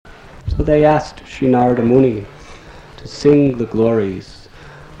So they asked Sri Narada Muni to sing the glories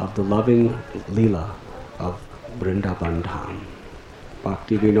of the loving Leela of Vrindavan Dham.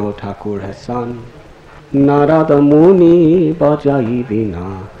 Bhakti Vinod Thakur has sung, Narada Muni bajai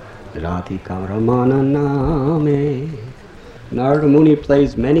vina Radhika Ramana name. Narada Muni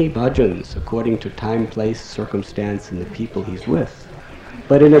plays many bhajans according to time, place, circumstance, and the people he's with.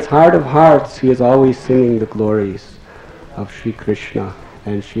 But in his heart of hearts, he is always singing the glories of Sri Krishna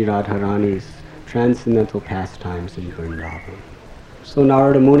and Sri Radharani's transcendental pastimes in Vrindavan. So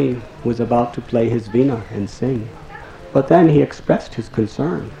Narada Muni was about to play his veena and sing. But then he expressed his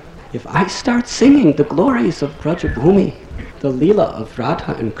concern. If I start singing the glories of Vrajabhumi, the Leela of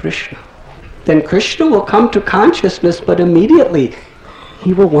Radha and Krishna, then Krishna will come to consciousness, but immediately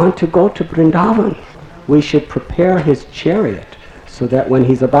he will want to go to Vrindavan. We should prepare his chariot so that when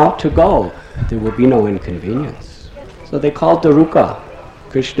he's about to go, there will be no inconvenience. So they called Daruka,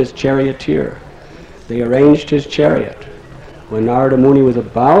 Krishna's charioteer. They arranged his chariot. When Narada Muni was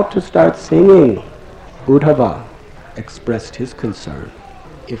about to start singing, Uddhava expressed his concern.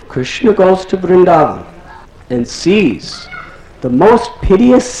 If Krishna goes to Vrindavan and sees the most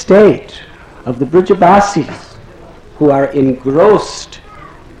piteous state of the Vrajvasis, who are engrossed,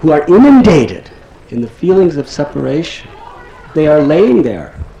 who are inundated in the feelings of separation, they are laying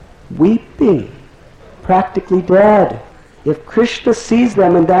there, weeping, practically dead. If Krishna sees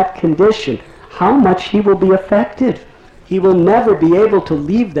them in that condition, how much he will be affected. He will never be able to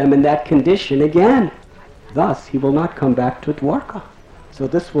leave them in that condition again. Thus, he will not come back to Dwarka. So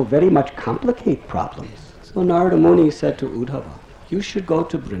this will very much complicate problems. So Narada Muni said to Uddhava, you should go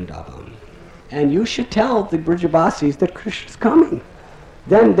to Vrindavan, and you should tell the Vrajvasis that Krishna is coming.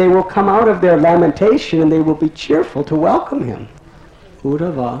 Then they will come out of their lamentation and they will be cheerful to welcome him.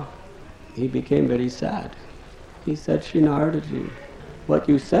 Uddhava, he became very sad. He said, Sri Naradaji, what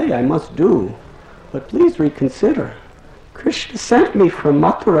you say I must do, but please reconsider. Krishna sent me from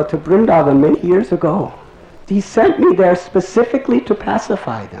Mathura to Vrindavan many years ago. He sent me there specifically to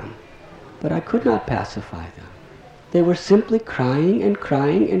pacify them. But I could not pacify them. They were simply crying and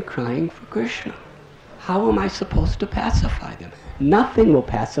crying and crying for Krishna. How am I supposed to pacify them? Nothing will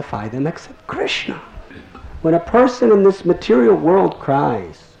pacify them except Krishna. When a person in this material world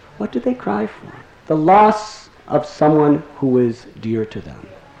cries, what do they cry for? The loss of someone who is dear to them.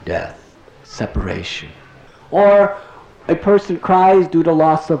 Death, separation. Or a person cries due to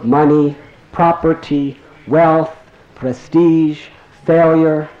loss of money, property, wealth, prestige,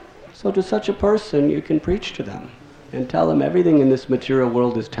 failure. So to such a person, you can preach to them and tell them everything in this material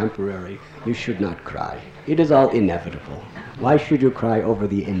world is temporary. You should not cry. It is all inevitable. Why should you cry over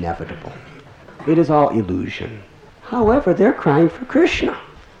the inevitable? It is all illusion. However, they're crying for Krishna.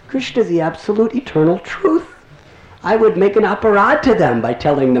 Krishna is the absolute eternal truth. I would make an aparad to them by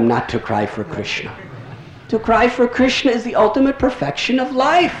telling them not to cry for Krishna. To cry for Krishna is the ultimate perfection of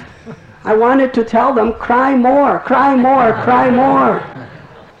life. I wanted to tell them, cry more, cry more, cry more.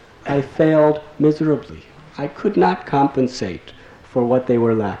 I failed miserably. I could not compensate for what they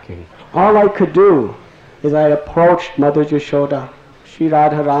were lacking. All I could do is I approached Mother Yashoda, Sri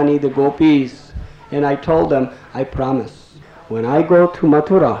Radharani, the gopis, and I told them, I promise, when I go to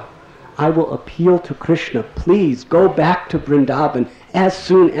Mathura, I will appeal to Krishna, please go back to Vrindavan as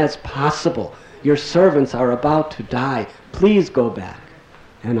soon as possible. Your servants are about to die. Please go back.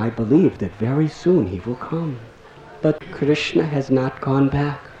 And I believe that very soon he will come. But Krishna has not gone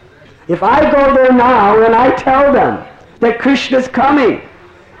back. If I go there now and I tell them that Krishna is coming,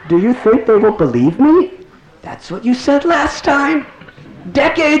 do you think they will believe me? That's what you said last time.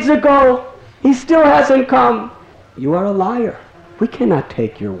 Decades ago. He still hasn't come. You are a liar. We cannot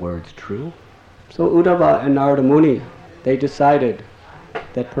take your words true. So Uddhava and Narada Muni, they decided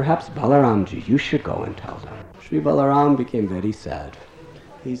that perhaps Balaramji, you should go and tell them. Sri Balaram became very sad.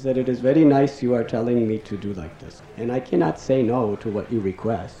 He said, it is very nice you are telling me to do like this, and I cannot say no to what you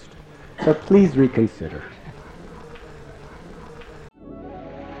request, but please reconsider.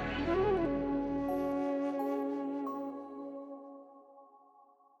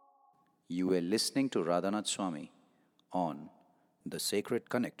 You were listening to Radhanath Swami on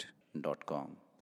thesacredconnect.com.